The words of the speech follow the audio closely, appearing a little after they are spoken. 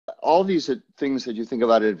all these things that you think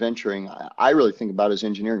about adventuring, I really think about as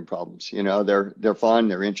engineering problems. You know, they're fun,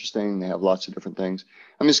 they're interesting, they have lots of different things.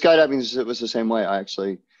 I mean, skydiving it was the same way. I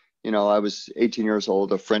actually, you know, I was 18 years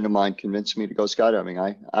old. A friend of mine convinced me to go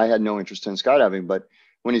skydiving. I had no interest in skydiving, but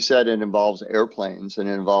when he said it involves airplanes and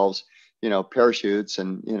it involves, you know, parachutes,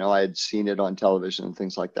 and you know, I had seen it on television and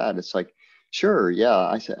things like that. It's like, sure,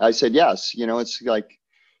 yeah. I said yes. You know, it's like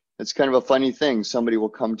it's kind of a funny thing. Somebody will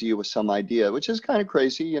come to you with some idea, which is kind of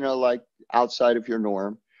crazy, you know, like outside of your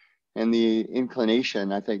norm. And the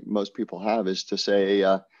inclination I think most people have is to say,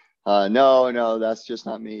 no, no, that's just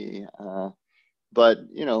not me. But,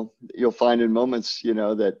 you know, you'll find in moments, you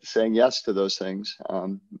know, that saying yes to those things,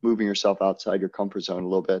 moving yourself outside your comfort zone a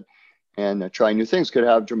little bit and trying new things could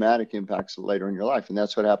have dramatic impacts later in your life. And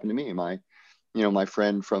that's what happened to me. You know, my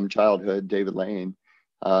friend from childhood, David Lane,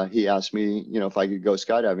 he asked me, you know, if I could go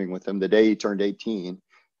skydiving with him the day he turned 18.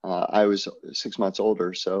 I was 6 months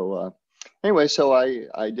older. So anyway, so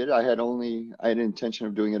I did. I had an intention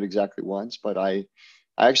of doing it exactly once, but I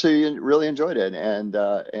actually really enjoyed it, and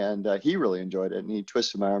he really enjoyed it, and he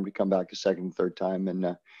twisted my arm to come back a second and third time, and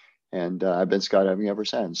I've been skydiving ever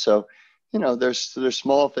since. So, you know, there's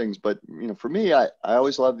small things, but you know, for me, I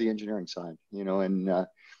always love the engineering side, you know, and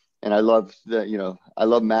I love you know, I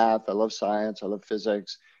love math, I love science, I love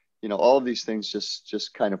physics, you know, all of these things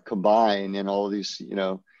just kind of combine, and all of these, you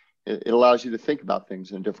know, it allows you to think about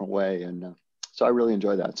things in a different way, and so I really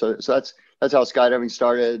enjoy that. So that's how skydiving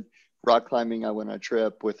started. Rock climbing, I went on a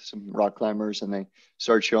trip with some rock climbers, and they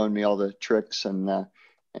started showing me all the tricks, and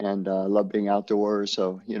love being outdoors.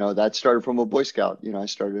 So, you know, that started from a Boy Scout. You know, I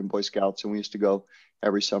started in Boy Scouts, and we used to go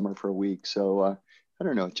every summer for a week. So I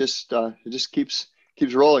don't know, it just keeps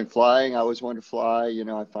rolling. Flying, I always wanted to fly. You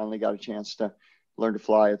know, I finally got a chance to learn to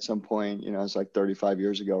fly at some point. You know, it's like 35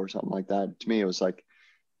 years ago or something like that. To me, it was like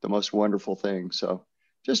the most wonderful thing. So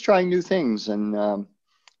just trying new things, and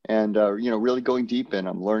you know, really going deep in.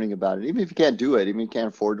 I'm learning about it. Even if you can't do it, even if you can't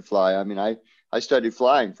afford to fly. I mean, I studied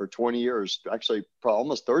flying for 20 years, actually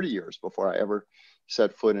almost 30 years before I ever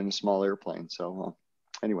set foot in a small airplane. So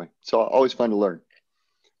anyway, so always fun to learn.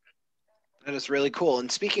 That is really cool.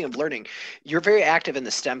 And speaking of learning, you're very active in the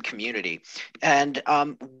STEM community. And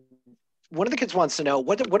one of the kids wants to know,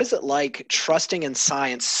 what is it like trusting in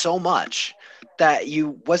science so much that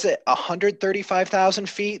was it 135,000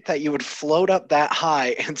 feet that you would float up that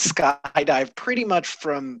high and skydive pretty much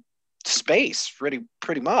from space,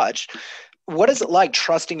 pretty much. What is it like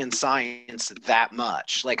trusting in science that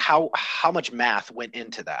much? Like how much math went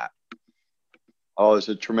into that? Oh, it's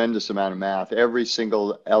a tremendous amount of math. Every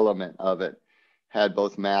single element of it had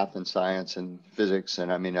both math and science and physics.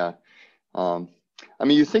 And um, I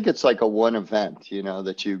mean, you think it's like a one event, you know,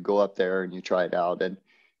 that you go up there and you try it out. And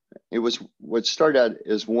it was what started out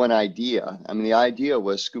as one idea. I mean, the idea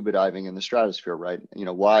was scuba diving in the stratosphere, right? You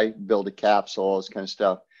know, why build a capsule, all this kind of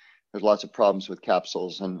stuff. There's lots of problems with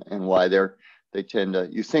capsules, and why they tend to,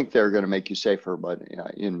 you think they're going to make you safer, but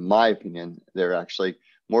in my opinion, they're actually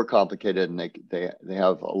more complicated, and they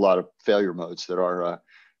have a lot of failure modes that are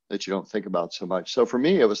that you don't think about so much. So for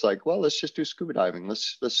me, it was like, well, let's just do scuba diving.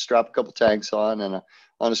 Let's strap a couple tanks on and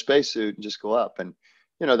on a spacesuit and just go up. And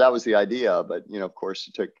you know, that was the idea. But you know, of course,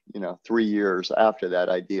 it took 3 years after that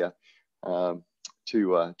idea um,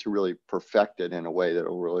 to really perfect it in a way that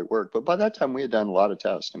will really work. But by that time, we had done a lot of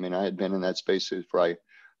tests. I mean, I had been in that spacesuit for like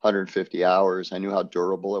 150 hours. I knew how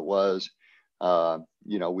durable it was.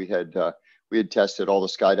 You know, we had tested all the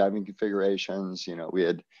skydiving configurations. You know,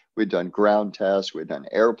 we'd done ground tests, we'd done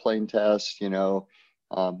airplane tests. You know,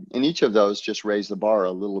 and each of those just raised the bar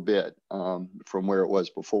a little bit from where it was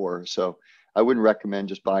before. So I wouldn't recommend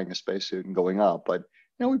just buying a spacesuit and going up, but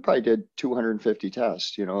you know, we probably did 250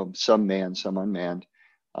 tests. You know, some manned, some unmanned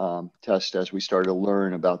tests as we started to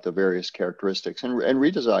learn about the various characteristics and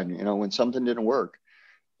redesign. You know, when something didn't work,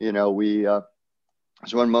 you know,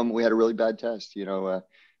 there's one moment we had a really bad test. You know,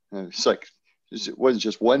 it's like it wasn't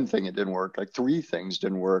just one thing that didn't work, like three things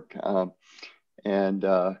didn't work. And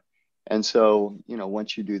and so, you know,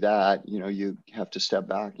 once you do that, you know, you have to step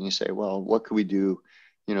back and you say, well, what could we do,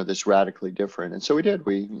 you know, that's radically different? And so we did.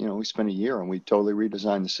 We spent a year and we totally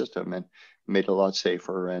redesigned the system and made it a lot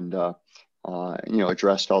safer, and you know,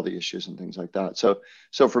 addressed all the issues and things like that.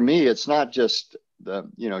 So for me, it's not just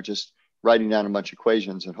just writing down a bunch of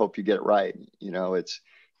equations and hope you get it right. You know, it's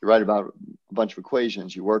you write about a bunch of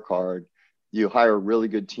equations, you work hard, you hire a really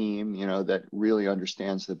good team, you know, that really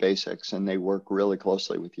understands the basics, and they work really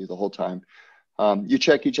closely with you the whole time. You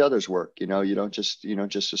check each other's work, you know, you don't just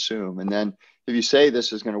assume. And then if you say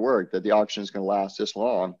this is going to work, that the auction is going to last this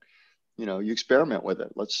long, you experiment with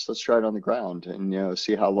it. Let's try it on the ground and,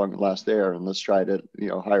 see how long it lasts there. And let's try it at,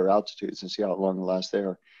 higher altitudes and see how long it lasts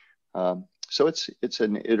there. So it's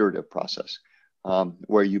an iterative process,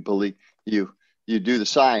 where you believe you do the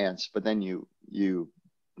science, but then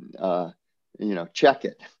check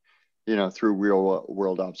it, through real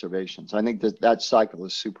world observations. I think that cycle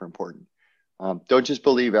is super important. Don't just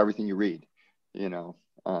believe everything you read.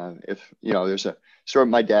 If there's a story of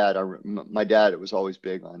my dad, it was always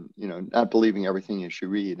big on, not believing everything you should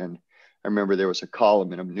read. And I remember there was a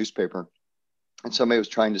column in a newspaper, and somebody was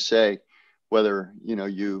trying to say whether,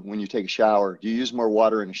 when you take a shower, do you use more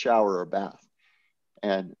water in a shower or a bath?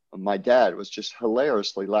 And my dad was just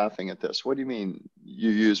hilariously laughing at this. What do you mean you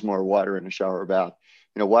use more water in a shower or bath?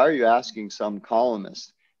 Why are you asking some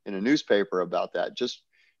columnist in a newspaper about that? Just,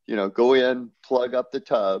 go in, plug up the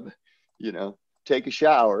tub, take a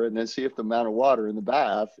shower, and then see if the amount of water in the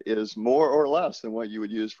bath is more or less than what you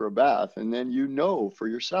would use for a bath. And then for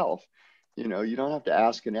yourself. You don't have to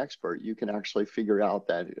ask an expert. You can actually figure out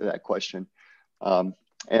that question.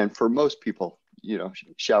 And for most people,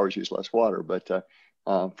 showers use less water, but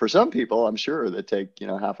for some people, I'm sure that take,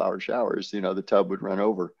 half-hour showers, the tub would run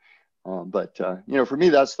over. But for me,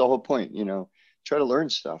 that's the whole point, try to learn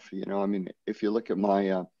stuff, I mean, if you look at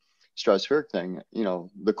my stratospheric thing,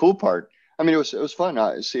 the cool part, I mean, it was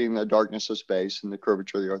fun seeing the darkness of space and the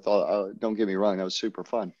curvature of the earth. Don't get me wrong, that was super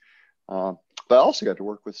fun. But I also got to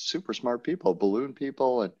work with super smart people, balloon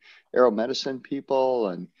people and aeromedicine people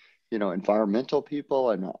and, environmental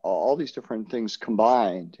people and all these different things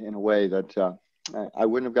combined in a way that I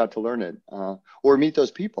wouldn't have got to learn it or meet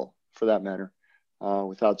those people for that matter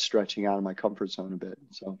without stretching out of my comfort zone a bit.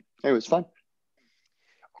 So anyway, it was fun.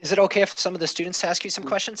 Is it okay if some of the students ask you some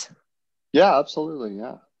questions? Yeah, absolutely.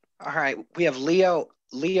 Yeah. All right. We have Leo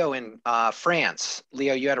in France.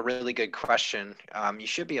 Leo, you had a really good question. You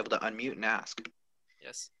should be able to unmute and ask.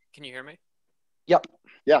 Yes. Can you hear me? Yep.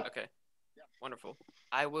 Yeah. Okay. Wonderful.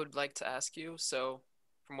 I would like to ask you, so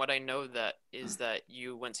from what I know, that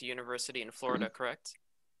you went to university in Florida, correct?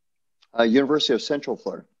 University of Central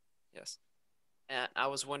Florida. Yes. And I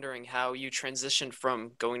was wondering how you transitioned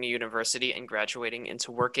from going to university and graduating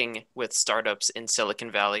into working with startups in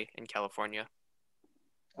Silicon Valley in California.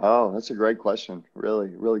 Oh, that's a great question.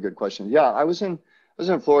 Really, really good question. Yeah, I was in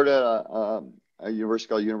Florida, a university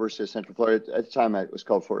called University of Central Florida. At the time, it was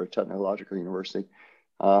called Florida Technological University.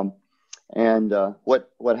 And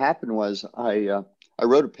what happened was I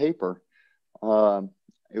wrote a paper.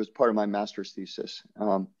 It was part of my master's thesis,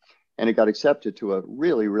 and it got accepted to a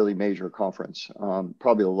really, really major conference,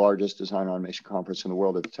 probably the largest design automation conference in the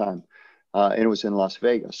world at the time, and it was in Las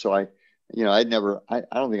Vegas. So I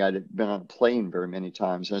don't think I'd been on a plane very many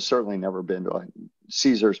times, and I've certainly never been to a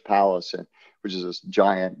Caesar's Palace, which is this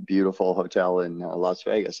giant, beautiful hotel in Las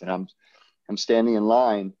Vegas. And I'm standing in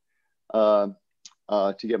line to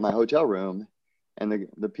get my hotel room, and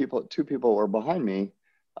two people were behind me.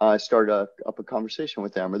 I started up a conversation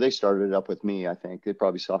with them, or they started it up with me. I think they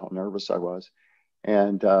probably saw how nervous I was,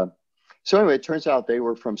 and so anyway, it turns out they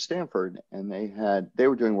were from Stanford, and they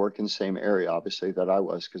were doing work in the same area, obviously, that I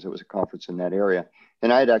was, because it was a conference in that area.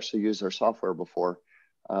 And I had actually used their software before.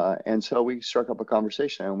 And so we struck up a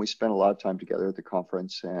conversation, and we spent a lot of time together at the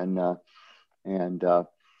conference. And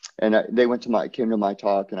they came to my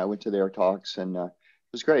talk, and I went to their talks, and it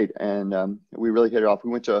was great. And we really hit it off.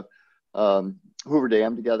 We went to Hoover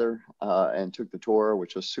Dam together and took the tour,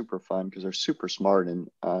 which was super fun because they're super smart and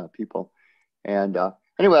people. And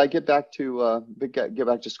anyway, I get back to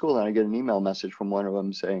school, and I get an email message from one of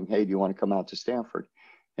them saying, "Hey, do you want to come out to Stanford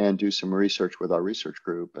and do some research with our research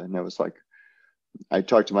group?" And it was like, I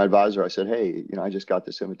talked to my advisor. I said, "Hey, I just got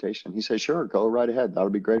this invitation." He said, "Sure, go right ahead.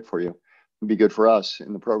 That'll be great for you. It'd be good for us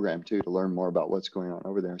in the program too to learn more about what's going on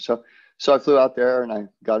over there." So I flew out there, and I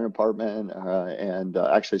got an apartment and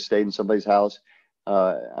actually stayed in somebody's house,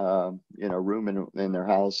 in a room in their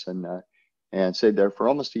house, and stayed there for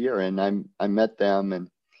almost a year. And I met them,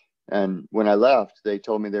 and when I left, they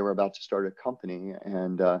told me they were about to start a company.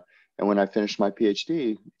 And when I finished my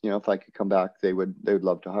PhD, if I could come back, they would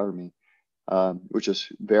love to hire me, which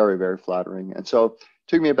is very, very flattering. And so it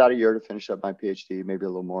took me about a year to finish up my PhD, maybe a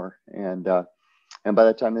little more. And by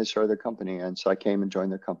that time, they started their company. And so I came and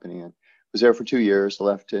joined their company and was there for 2 years,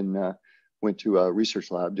 left and went to a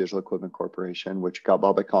research lab, Digital Equipment Corporation, which got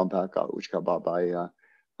bought by Compaq, which got bought by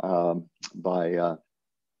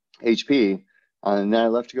HP, and then I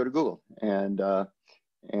left to go to Google, and that's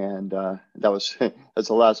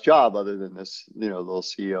the last job other than this, little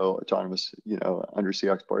CEO autonomous, undersea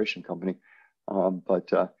exploration company. But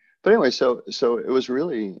anyway, so it was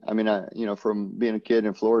really, I mean, from being a kid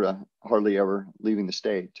in Florida, hardly ever leaving the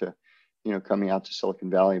state, to coming out to Silicon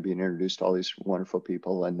Valley and being introduced to all these wonderful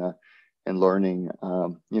people and learning, a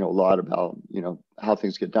lot about, how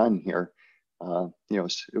things get done here. It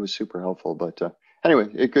was super helpful. But anyway,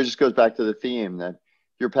 it just goes back to the theme that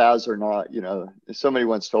your paths are not, somebody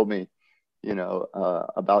once told me,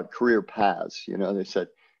 about career paths. They said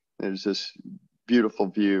there's this beautiful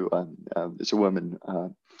view. It's a woman,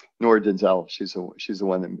 Nora Denzel. She's the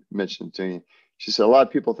one that mentioned it to me. She said, a lot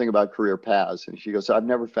of people think about career paths. And she goes, I've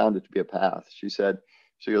never found it to be a path. She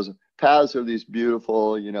goes, paths are these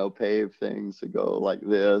beautiful, paved things that go like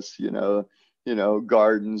this,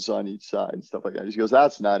 gardens on each side and stuff like that. She goes,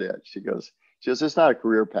 that's not it. She goes, it's not a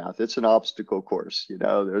career path. It's an obstacle course.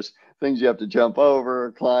 There's things you have to jump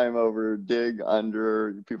over, climb over, dig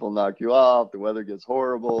under. People knock you off. The weather gets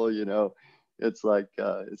horrible. It's like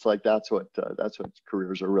that's what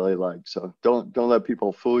careers are really like. So don't let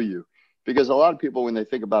people fool you. Because a lot of people, when they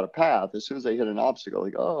think about a path, as soon as they hit an obstacle,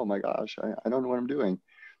 they go, oh my gosh, I don't know what I'm doing.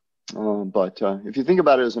 But if you think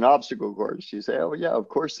about it as an obstacle course, you say, oh yeah, of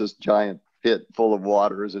course this giant pit full of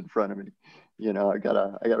water is in front of me. I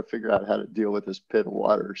gotta figure out how to deal with this pit of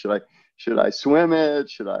water. Should I swim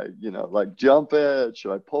it? Should I, jump it?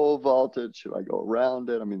 Should I pole vault it? Should I go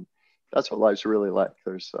around it? I mean, that's what life's really like.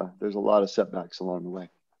 There's a lot of setbacks along the way.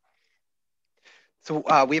 So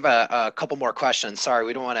we have a couple more questions. Sorry,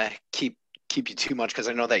 we don't want to keep you too much because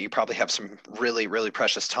I know that you probably have some really, really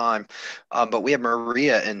precious time. But we have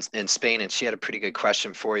Maria in Spain, and she had a pretty good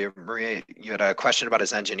question for you. Maria, you had a question about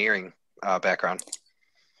his engineering background.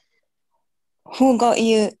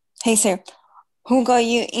 Hey sir, who got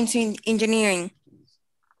you into engineering?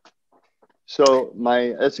 So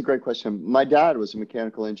that's a great question. My dad was a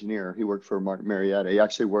mechanical engineer. He worked for Marietta. He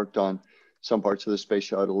actually worked on some parts of the space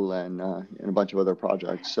shuttle and a bunch of other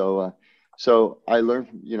projects. So I learned,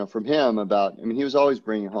 from him about, he was always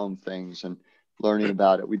bringing home things and learning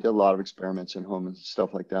about it. We did a lot of experiments in home and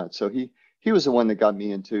stuff like that. So he was the one that got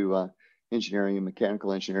me into engineering and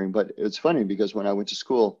mechanical engineering. But it's funny because when I went to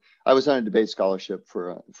school, I was on a debate scholarship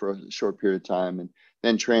for a short period of time and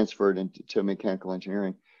then transferred into mechanical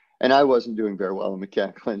engineering. And I wasn't doing very well in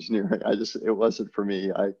mechanical engineering. It wasn't for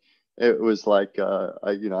me. It was like,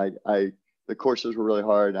 the courses were really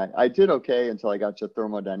hard. I did okay until I got to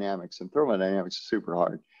thermodynamics, and thermodynamics is super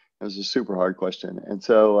hard. It was a super hard question. And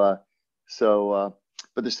but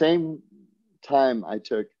the same time I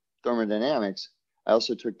took thermodynamics, I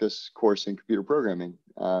also took this course in computer programming,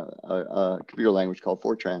 a computer language called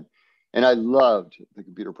Fortran. And I loved the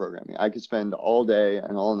computer programming. I could spend all day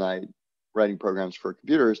and all night writing programs for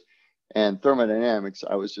computers. And thermodynamics,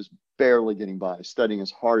 I was just barely getting by, studying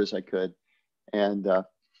as hard as I could. And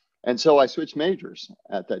so I switched majors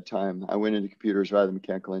at that time. I went into computers rather than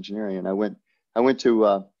mechanical engineering. And I went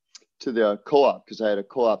to the co-op because I had a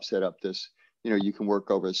co-op set up this, you can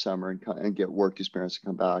work over the summer and get work experience and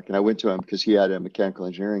come back. And I went to him because he had a mechanical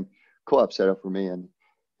engineering co-op set up for me. And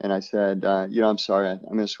I said, I'm sorry, I'm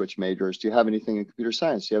going to switch majors. Do you have anything in computer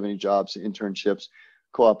science? Do you have any jobs, internships,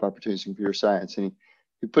 co-op opportunities in computer science? And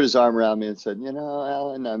he put his arm around me and said,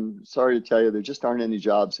 Alan, I'm sorry to tell you, there just aren't any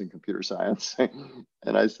jobs in computer science.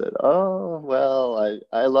 And I said, oh, well,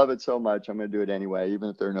 I love it so much. I'm going to do it anyway, even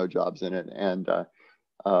if there are no jobs in it. And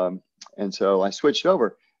so I switched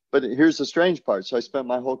over. But here's the strange part. So I spent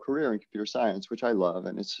my whole career in computer science, which I love.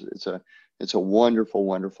 And it's a wonderful,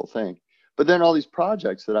 wonderful thing. But then all these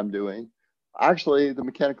projects that I'm doing, actually, the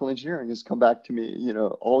mechanical engineering has come back to me,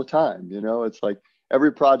 all the time. It's like,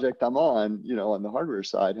 every project I'm on, on the hardware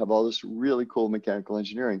side, have all this really cool mechanical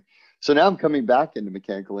engineering. So now I'm coming back into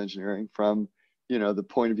mechanical engineering from, the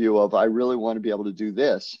point of view of, I really want to be able to do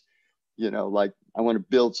this, like I want to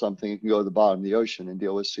build something that can go to the bottom of the ocean and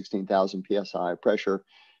deal with 16,000 PSI pressure,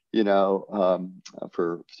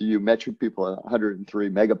 for you metric people, 103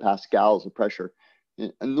 megapascals of pressure,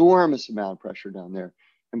 enormous amount of pressure down there.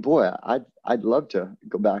 And boy, I'd love to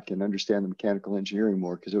go back and understand the mechanical engineering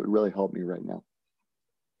more because it would really help me right now.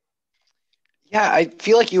 Yeah, I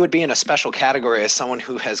feel like you would be in a special category as someone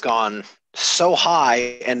who has gone so high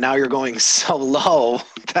and now you're going so low.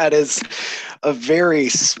 That is a very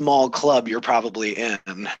small club you're probably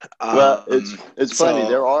in. Well, it's funny.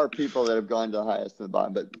 There are people that have gone to the highest and the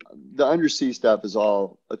bottom, but the undersea stuff is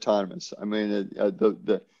all autonomous.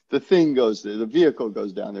 The thing the vehicle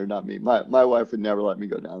goes down there, not me. My wife would never let me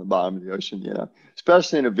go down the bottom of the ocean,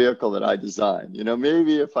 especially in a vehicle that I designed.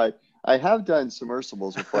 Maybe if I have done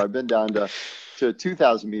submersibles before. I've been down to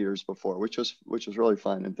 2,000 meters before, which was really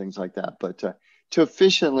fun and things like that. But to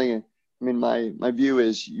efficiently, my view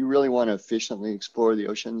is you really want to efficiently explore the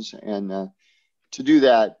oceans, and to do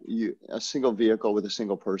that, a single vehicle with a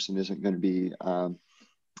single person isn't going to be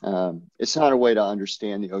it's not a way to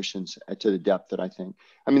understand the oceans to the depth that I think.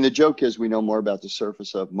 I mean, the joke is we know more about the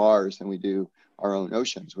surface of Mars than we do our own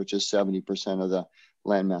oceans, which is 70% of the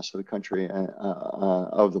landmass of the country,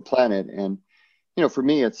 of the planet. And, you know, for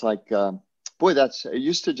me, it's like, boy, it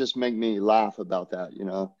used to just make me laugh about that, you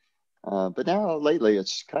know. But now lately,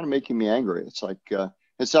 it's kind of making me angry. It's like,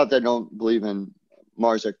 it's not that I don't believe in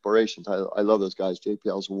Mars explorations. I love those guys.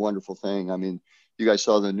 JPL is a wonderful thing. I mean, you guys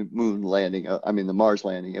saw the moon landing. I mean, the Mars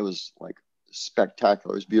landing. It was like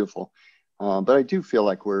spectacular. It was beautiful. But I do feel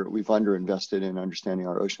like we've underinvested in understanding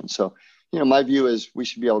our oceans. So, you know, my view is we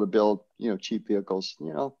should be able to build, you know, cheap vehicles,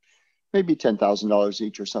 you know, maybe $10,000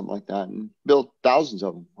 each or something like that, and build thousands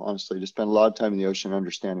of them, honestly, to spend a lot of time in the ocean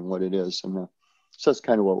understanding what it is. And so that's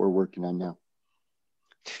kind of what we're working on now.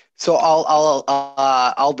 So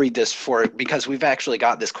I'll read this because we've actually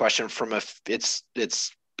got this question from it's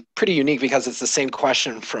pretty unique because it's the same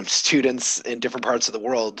question from students in different parts of the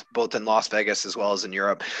world, both in Las Vegas as well as in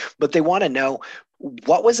Europe. But they want to know,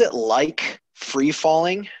 what was it like free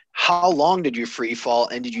falling? How long did you free fall,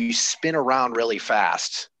 and did you spin around really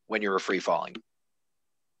fast when you were free falling?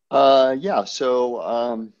 Yeah.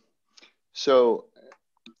 So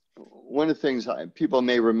one of the things people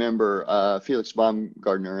may remember, Felix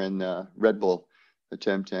Baumgartner and the Red Bull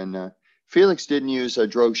attempt, and Felix didn't use a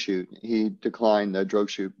drogue chute. He declined the drogue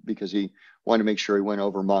chute because he wanted to make sure he went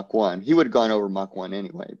over Mach 1. He would have gone over Mach 1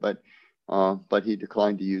 anyway, but he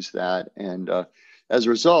declined to use that. And as a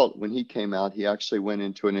result, when he came out, he actually went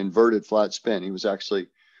into an inverted flat spin. He was actually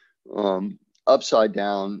upside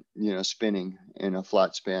down, you know, spinning in a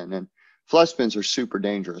flat spin. And flat spins are super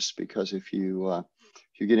dangerous because if you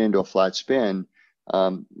get into a flat spin,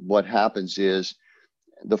 what happens is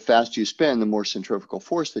the faster you spin, the more centrifugal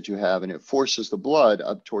force that you have, and it forces the blood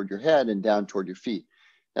up toward your head and down toward your feet.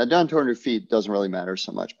 Now, down toward your feet doesn't really matter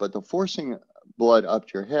so much, but the forcing blood up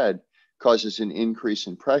to your head causes an increase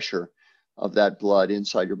in pressure of that blood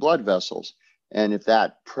inside your blood vessels. And if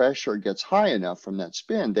that pressure gets high enough from that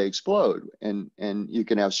spin, they explode, and you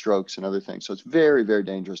can have strokes and other things. So it's very, very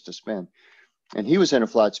dangerous to spin. And he was in a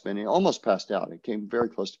flat spin. He almost passed out. It came very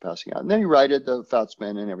close to passing out. And then he righted the flat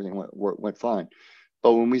spin, and everything went fine.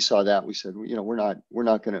 But when we saw that, we said, you know, we're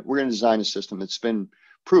going to design a system that's spin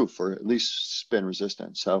proof, or at least spin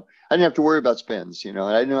resistant. So I didn't have to worry about spins, you know,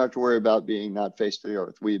 and I didn't have to worry about being not face to the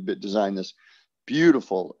earth. We had designed this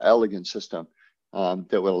beautiful, elegant system that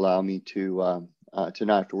would allow me to not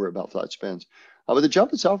have to worry about flat spins. But the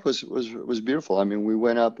jump itself was beautiful. I mean, we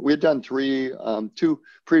went up. We had done two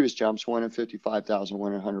previous jumps, one at 55,000,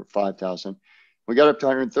 one at 105,000. We got up to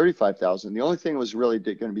 135,000. The only thing that was really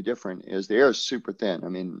going to be different is the air is super thin. I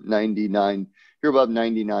mean, you're above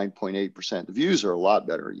 99.8%. The views are a lot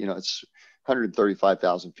better. You know, it's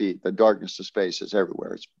 135,000 feet. The darkness of space is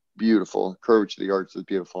everywhere. It's beautiful. Curvature of the earth is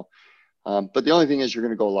beautiful. But the only thing is you're going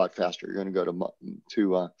to go a lot faster. You're going to go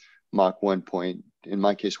to Mach 1 point, in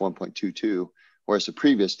my case, 1.22, whereas the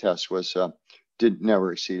previous test was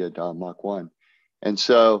never exceeded Mach 1. And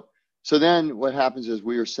so then what happens is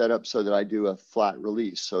we were set up so that I do a flat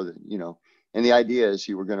release, so that, you know, and the idea is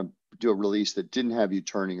you were going to do a release that didn't have you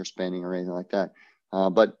turning or spinning or anything like that.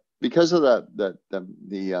 But because of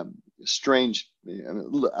the strange,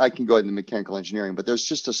 I can go into mechanical engineering, but there's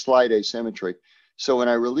just a slight asymmetry. So when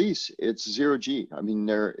I release, it's 0G. I mean,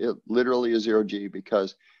 it literally is 0G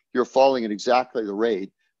because you're falling at exactly the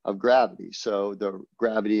rate of gravity. So the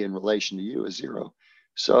gravity in relation to you is 0.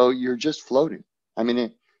 So you're just floating. I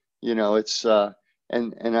mean, you know, it's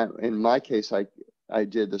in my case, I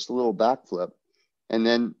did this little backflip, and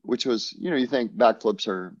then, which was, you know, you think backflips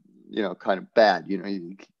are, you know, kind of bad, you know,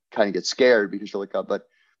 you kind of get scared because you look up,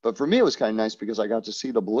 but for me it was kind of nice because I got to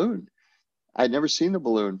see the balloon. I'd never seen the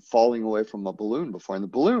balloon falling away from a balloon before. And the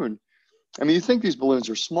balloon, I mean, you think these balloons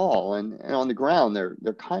are small, and on the ground they're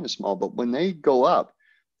kind of small, but when they go up,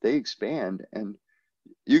 they expand, and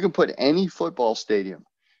you can put any football stadium,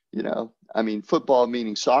 you know, I mean, football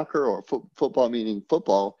meaning soccer, or football meaning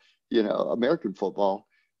football, you know, American football.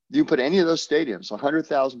 You put any of those stadiums,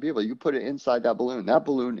 100,000 people, you put it inside that balloon. That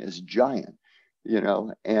balloon is giant, you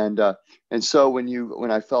know, and so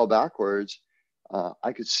when I fell backwards,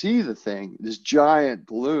 I could see the thing, this giant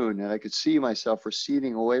balloon, and I could see myself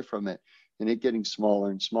receding away from it, and it getting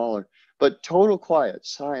smaller and smaller. But total quiet,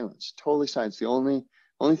 silence, totally silence. The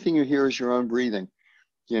only thing you hear is your own breathing,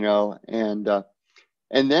 you know, and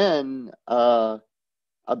then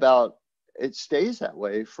it stays that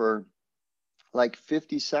way for like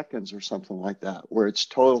 50 seconds or something like that, where it's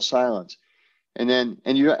total silence. And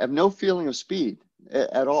you have no feeling of speed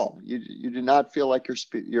at all. You do not feel like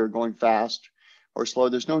you're going fast or slow.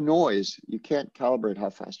 There's no noise. You can't calibrate how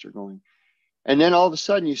fast you're going. And then all of a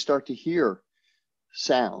sudden you start to hear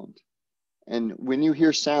sound. And when you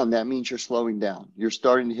hear sound, that means you're slowing down. You're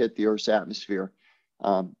starting to hit the Earth's atmosphere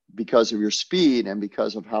because of your speed and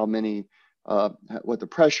because of how many, what the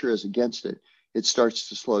pressure is against it. It starts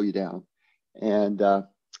to slow you down. And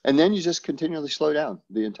then you just continually slow down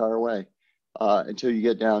the entire way until you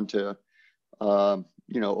get down to,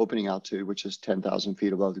 opening altitude, which is 10,000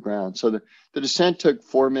 feet above the ground. So the descent took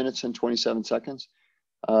 4 minutes and 27 seconds,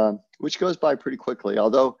 which goes by pretty quickly.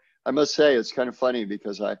 Although I must say it's kind of funny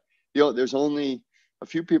because there's only a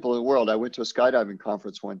few people in the world. I went to a skydiving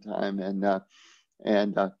conference one time, and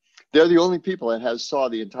they're the only people that saw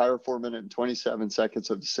the entire 4 minute and 27 seconds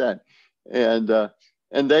of descent, and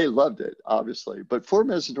they loved it, obviously. But 4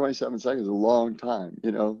 minutes and 27 seconds is a long time.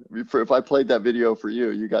 If I played that video for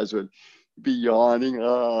you, you guys would be yawning.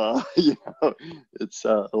 It's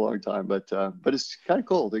a long time, but it's kind of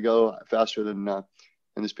cool to go faster than the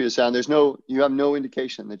speed of sound. You have no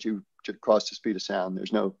indication that you crossed the speed of sound.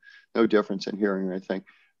 There's no difference in hearing or anything.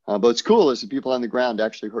 But what's cool is the people on the ground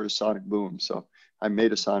actually heard a sonic boom. So I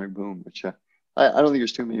made a sonic boom, which I don't think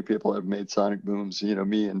there's too many people that have made sonic booms.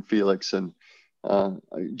 Me and Felix, and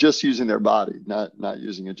just using their body, not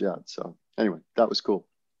using a jet. So anyway, that was cool.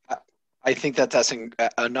 I think that's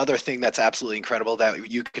another thing that's absolutely incredible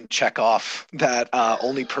that you can check off, that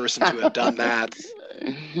only person to have done that.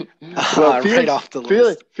 Well, Felix, right off the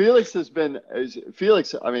list. Felix.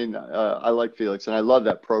 I mean, I like Felix, and I love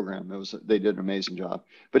that program. They did an amazing job.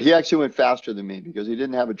 But he actually went faster than me because he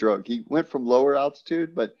didn't have a drug. He went from lower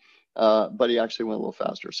altitude, but he actually went a little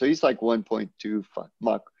faster. So he's like 1.2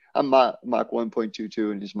 Mach. I'm Mach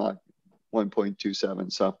 1.22, and he's Mach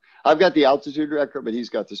 1.27. So I've got the altitude record, but he's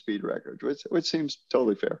got the speed record, which seems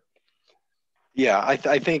totally fair. Yeah, I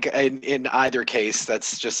think in either case,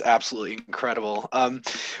 that's just absolutely incredible.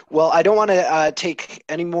 Well, I don't want to take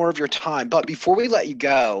any more of your time, but before we let you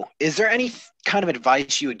go, is there any kind of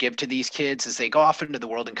advice you would give to these kids as they go off into the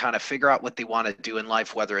world and kind of figure out what they want to do in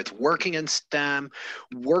life, whether it's working in STEM,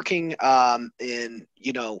 working in,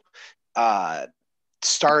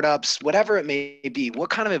 startups, whatever it may be? What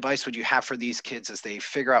kind of advice would you have for these kids as they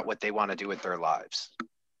figure out what they want to do with their lives?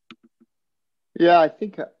 Yeah, I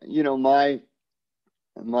think,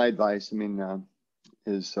 my advice,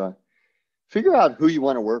 is figure out who you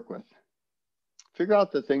want to work with. Figure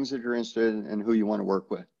out the things that you're interested in and who you want to work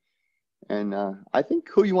with. And I think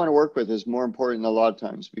who you want to work with is more important a lot of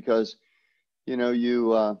times because, you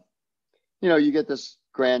get this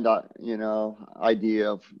grand,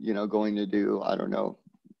 idea of, going to do, I don't know,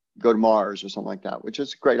 go to Mars or something like that, which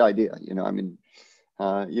is a great idea. In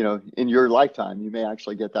your lifetime, you may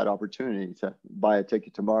actually get that opportunity to buy a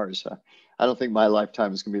ticket to Mars. I don't think my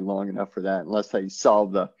lifetime is going to be long enough for that unless they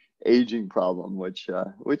solve the aging problem, which there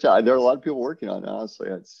are a lot of people working on it, honestly.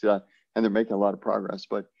 And they're making a lot of progress.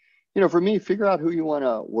 But, for me, figure out who you want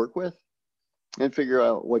to work with and figure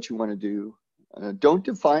out what you want to do. Don't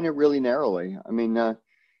define it really narrowly.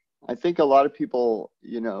 I think a lot of people,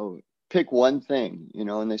 pick one thing,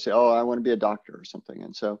 and they say, oh, I want to be a doctor or something.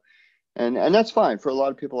 And so, and that's fine. For a lot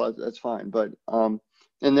of people, that's fine. But, and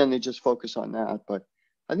then they just focus on that. But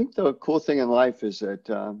I think the cool thing in life is that,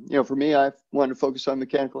 for me, I wanted to focus on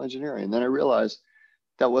mechanical engineering. And then I realized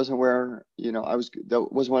that wasn't where, that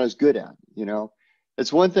wasn't what I was good at.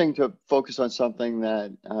 It's one thing to focus on something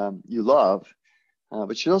that you love,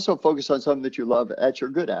 but you also focus on something that you love that you're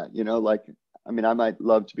good at, I might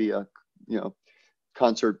love to be a,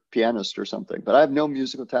 concert pianist or something, but I have no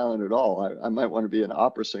musical talent at all. I might want to be an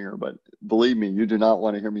opera singer, but believe me, you do not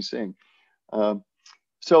want to hear me sing.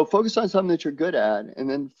 So focus on something that you're good at, and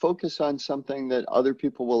then focus on something that other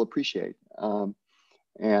people will appreciate.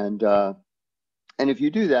 And if you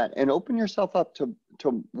do that, and open yourself up to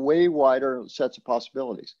way wider sets of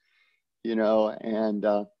possibilities, and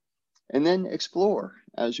then explore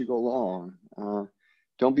as you go along.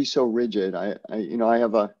 Don't be so rigid. I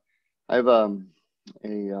have a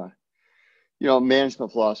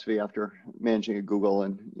management philosophy after managing at Google,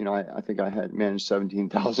 and I think I had managed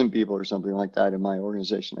 17,000 people or something like that in my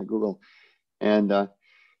organization at Google. And one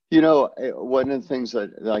of the things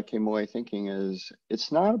that I came away thinking is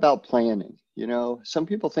it's not about planning. Some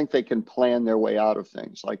people think they can plan their way out of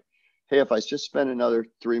things. Like, hey, if I just spend another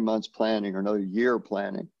 3 months planning or another year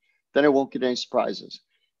planning, then I won't get any surprises,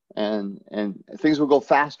 and things will go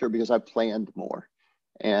faster because I planned more.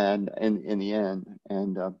 And in the end,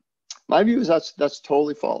 and my view is that's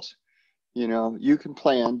totally false. You can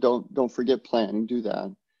plan. Don't forget planning. Do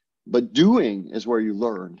that, but doing is where you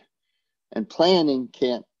learn, and planning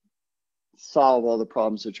can't solve all the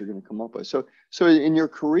problems that you're going to come up with. So in your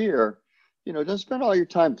career, don't spend all your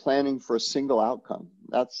time planning for a single outcome.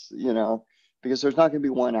 That's because there's not going to be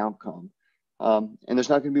one outcome. And there's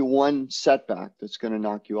not going to be one setback that's going to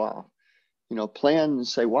knock you off. You know, plan and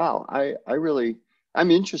say, wow,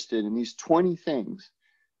 I'm interested in these 20 things,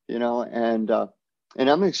 you know, and I'm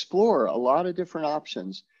going to explore a lot of different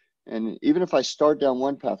options. And even if I start down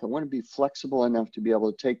one path, I want to be flexible enough to be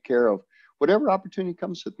able to take care of whatever opportunity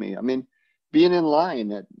comes with me. I mean, being in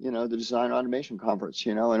line at, you know, the Design Automation Conference,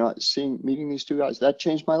 you know, and meeting these two guys, that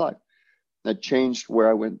changed my life. That changed where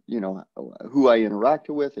I went, you know, who I interacted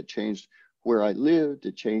with. It changed where I lived.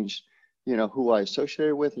 It changed, you know, who I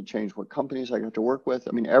associated with. It changed what companies I got to work with.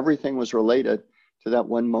 I mean, everything was related to that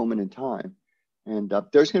one moment in time. And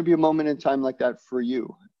there's going to be a moment in time like that for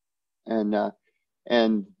you. And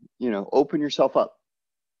you know, open yourself up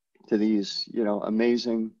to these, you know,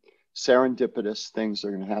 amazing serendipitous things that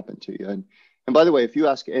are going to happen to you. And by the way, if you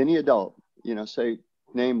ask any adult, you know, say,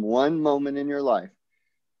 name one moment in your life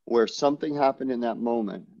where something happened in that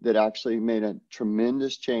moment that actually made a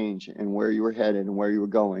tremendous change in where you were headed and where you were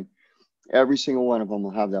going, every single one of them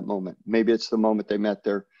will have that moment. Maybe it's the moment they met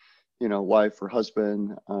their, you know, wife or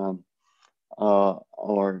husband,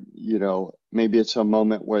 or, you know, maybe it's a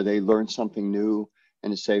moment where they learned something new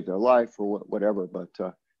and it saved their life or whatever.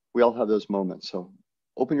 But we all have those moments. So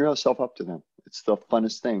open yourself up to them. It's the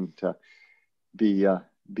funnest thing to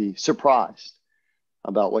be surprised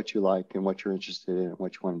about what you like and what you're interested in and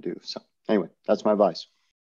what you want to do. So anyway, that's my advice.